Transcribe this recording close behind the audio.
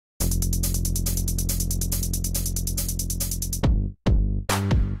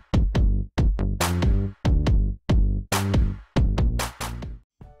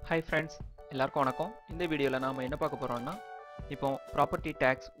Hi friends, எல்லாருக்கும் வணக்கம். இந்த வீடியோவில் நாம் என்ன பார்க்க போகிறோம்னா, இப்போ ப்ராப்பர்ட்டி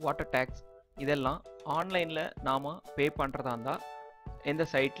டேக்ஸ், வாட்டர் டேக்ஸ் இதெல்லாம் ஆன்லைனில் நாம் பே பண்ணுறதா இருந்தால் எந்த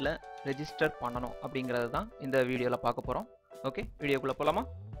சைட்டில் ரெஜிஸ்டர் பண்ணணும் அப்படிங்கிறது தான் இந்த வீடியோவில் பார்க்க போகிறோம். ஓகே, வீடியோக்குள்ளே போகலாமா?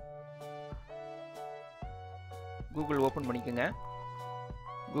 கூகுள் ஓப்பன் பண்ணிக்கோங்க.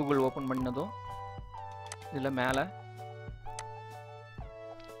 கூகுள் ஓப்பன் பண்ணதும் இதில் மேலே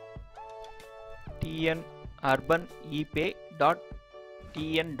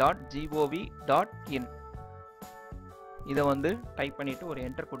tnurbanepay.tn.gov.in இதை டைப் பண்ணிவிட்டு ஒரு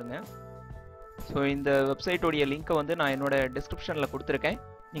என்டர் கொடுங்க. ஸோ இந்த வெப்சைட்டோடைய லிங்க்கை நான் என்னோட டிஸ்கிரிப்ஷனில் கொடுத்துருக்கேன்.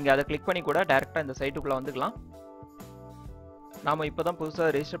 நீங்கள் அதை கிளிக் பண்ணி கூட டைரெக்டாக இந்த சைட்டுக்குள்ளே வந்துக்கலாம். நாம் இப்போ தான் புதுசாக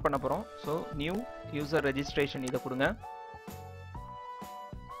ரெஜிஸ்டர் பண்ண போகிறோம். ஸோ நியூ யூசர் ரெஜிஸ்ட்ரேஷன் இதை கொடுங்க.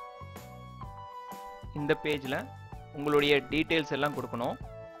 இந்த பேஜில் உங்களுடைய டீட்டெயில்ஸ் எல்லாம் கொடுக்கணும்.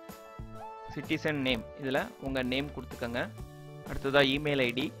 சிட்டிசன் நேம், இதில் உங்கள் நேம் கொடுத்துக்கோங்க. அடுத்ததாக இமெயில்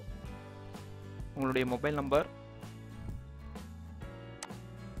ஐடி, உங்களுடைய மொபைல் நம்பர்,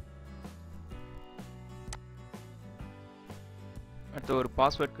 அடுத்து ஒரு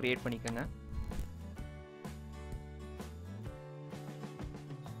பாஸ்வேர்ட் கிரியேட் பண்ணிக்கோங்க.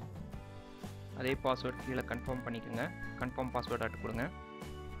 அதே பாஸ்வேர்ட் கீழே கன்ஃபார்ம் பண்ணிக்கோங்க. கன்ஃபார்ம் பாஸ்வேர்ட் ஆட்டு கொடுங்க.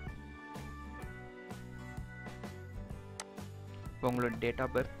 இப்போ உங்களோட டேட்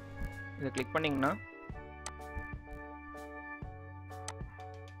ஆஃப் பர்த் இதை கிளிக் பண்ணிங்கன்னா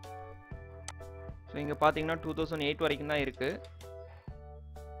ஸோ இங்கே பார்த்தீங்கன்னா 2008 வரைக்கும் தான் இருக்குது.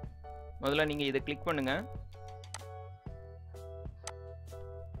 முதல்ல நீங்கள் இதை கிளிக் பண்ணுங்க.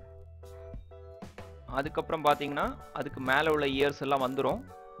 அதுக்கப்புறம் பார்த்தீங்கன்னா அதுக்கு மேலே உள்ள இயர்ஸ் எல்லாம் வந்துடும்.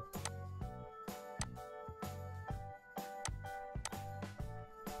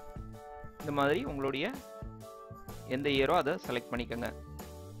 இந்த மாதிரி உங்களுடைய எந்த இயரோ அதை செலக்ட் பண்ணிக்கோங்க.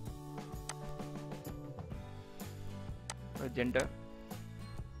 ஜெண்டர்,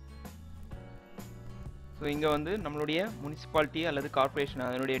 ஸோ இங்கே நம்மளுடைய முனிசிபாலிட்டி அல்லது கார்பரேஷன்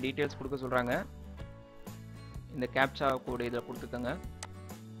அதனுடைய டீட்டெயில்ஸ் கொடுக்க சொல்கிறாங்க. இந்த கேப்சா கோடு இதில் கொடுத்துக்கோங்க.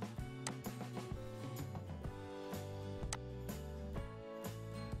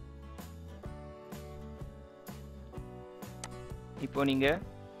 இப்போ நீங்கள்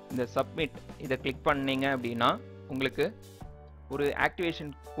இந்த சப்மிட் இதை கிளிக் பண்ணீங்க அப்படின்னா உங்களுக்கு ஒரு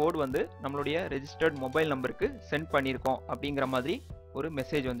ஆக்டிவேஷன் கோட் நம்மளுடைய ரெஜிஸ்டர்ட் மொபைல் நம்பருக்கு சென்ட் பண்ணியிருக்கோம் அப்படிங்கிற மாதிரி ஒரு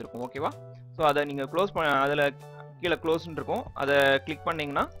மெசேஜ் வந்திருக்கும். ஓகேவா? ஸோ அதை நீங்கள் க்ளோஸ் பண்ண, அதில் கீழே க்ளோஸ்ன்னு இருக்கும். அதை கிளிக்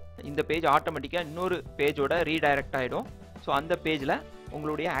பண்ணிங்கன்னா இந்த பேஜ் ஆட்டோமேட்டிக்காக இன்னொரு பேஜோட ரீடைரக்ட் ஆகிடும். ஸோ அந்த பேஜில்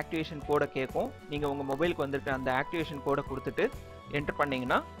உங்களுடைய ஆக்டிவேஷன் கோடை கேட்கும். நீங்கள் உங்கள் மொபைலுக்கு வந்திருக்க அந்த ஆக்டிவேஷன் கோடை கொடுத்துட்டு என்டர்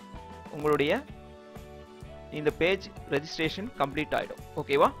பண்ணிங்கன்னா உங்களுடைய இந்த பேஜ் ரெஜிஸ்ட்ரேஷன் கம்ப்ளீட் ஆகிடும்.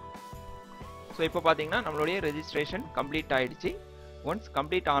 ஓகேவா? ஸோ இப்போ பார்த்தீங்கன்னா நம்மளுடைய ரெஜிஸ்ட்ரேஷன் கம்ப்ளீட் ஆகிடுச்சு. ஒன்ஸ்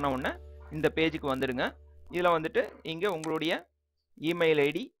கம்ப்ளீட் ஆன உடனே இந்த பேஜுக்கு வந்துடுங்க. இதில் இங்கே உங்களுடைய இமெயில்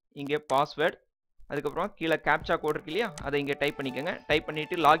ஐடி, இங்கே பாஸ்வேர்டு, அதுக்கப்புறம் கீழே கேப்சா கோட் இருக்கு இல்லையா, அதை இங்கே டைப் பண்ணிக்கோங்க. டைப்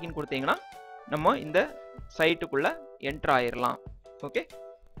பண்ணிவிட்டு லாகின் கொடுத்தீங்கன்னா நம்ம இந்த சைட்டுக்குள்ளே என்ட்ரு ஆயிடலாம். ஓகே,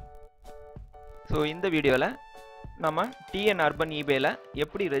 ஸோ இந்த வீடியோவில் நம்ம tnurbanepayல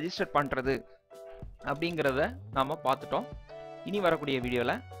எப்படி ரெஜிஸ்டர் பண்ணுறது அப்படிங்கிறத நாம் பார்த்துட்டோம். இனி வரக்கூடிய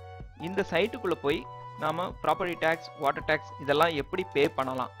வீடியோவில் இந்த சைட்டுக்குள்ளே போய் நாம் ப்ராப்பர்ட்டி டேக்ஸ், வாட்டர் டேக்ஸ் இதெல்லாம் எப்படி பே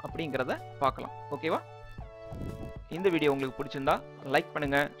பண்ணலாம் அப்படிங்கிறத பார்க்கலாம். ஓகேவா? இந்த வீடியோ உங்களுக்கு பிடிச்சிருந்தா லைக்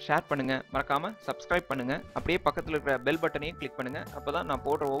பண்ணுங்கள், ஷேர் பண்ணுங்கள், மறக்காமல் சப்ஸ்கிரைப் பண்ணுங்கள். அப்படியே பக்கத்தில் இருக்கிற பெல் பட்டனையும் கிளிக் பண்ணுங்கள். அப்போ தான் நான்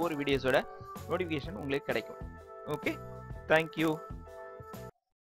போடுற ஒவ்வொரு வீடியோஸோட நோட்டிஃபிகேஷன் உங்களுக்கு கிடைக்கும். Okay, thank you.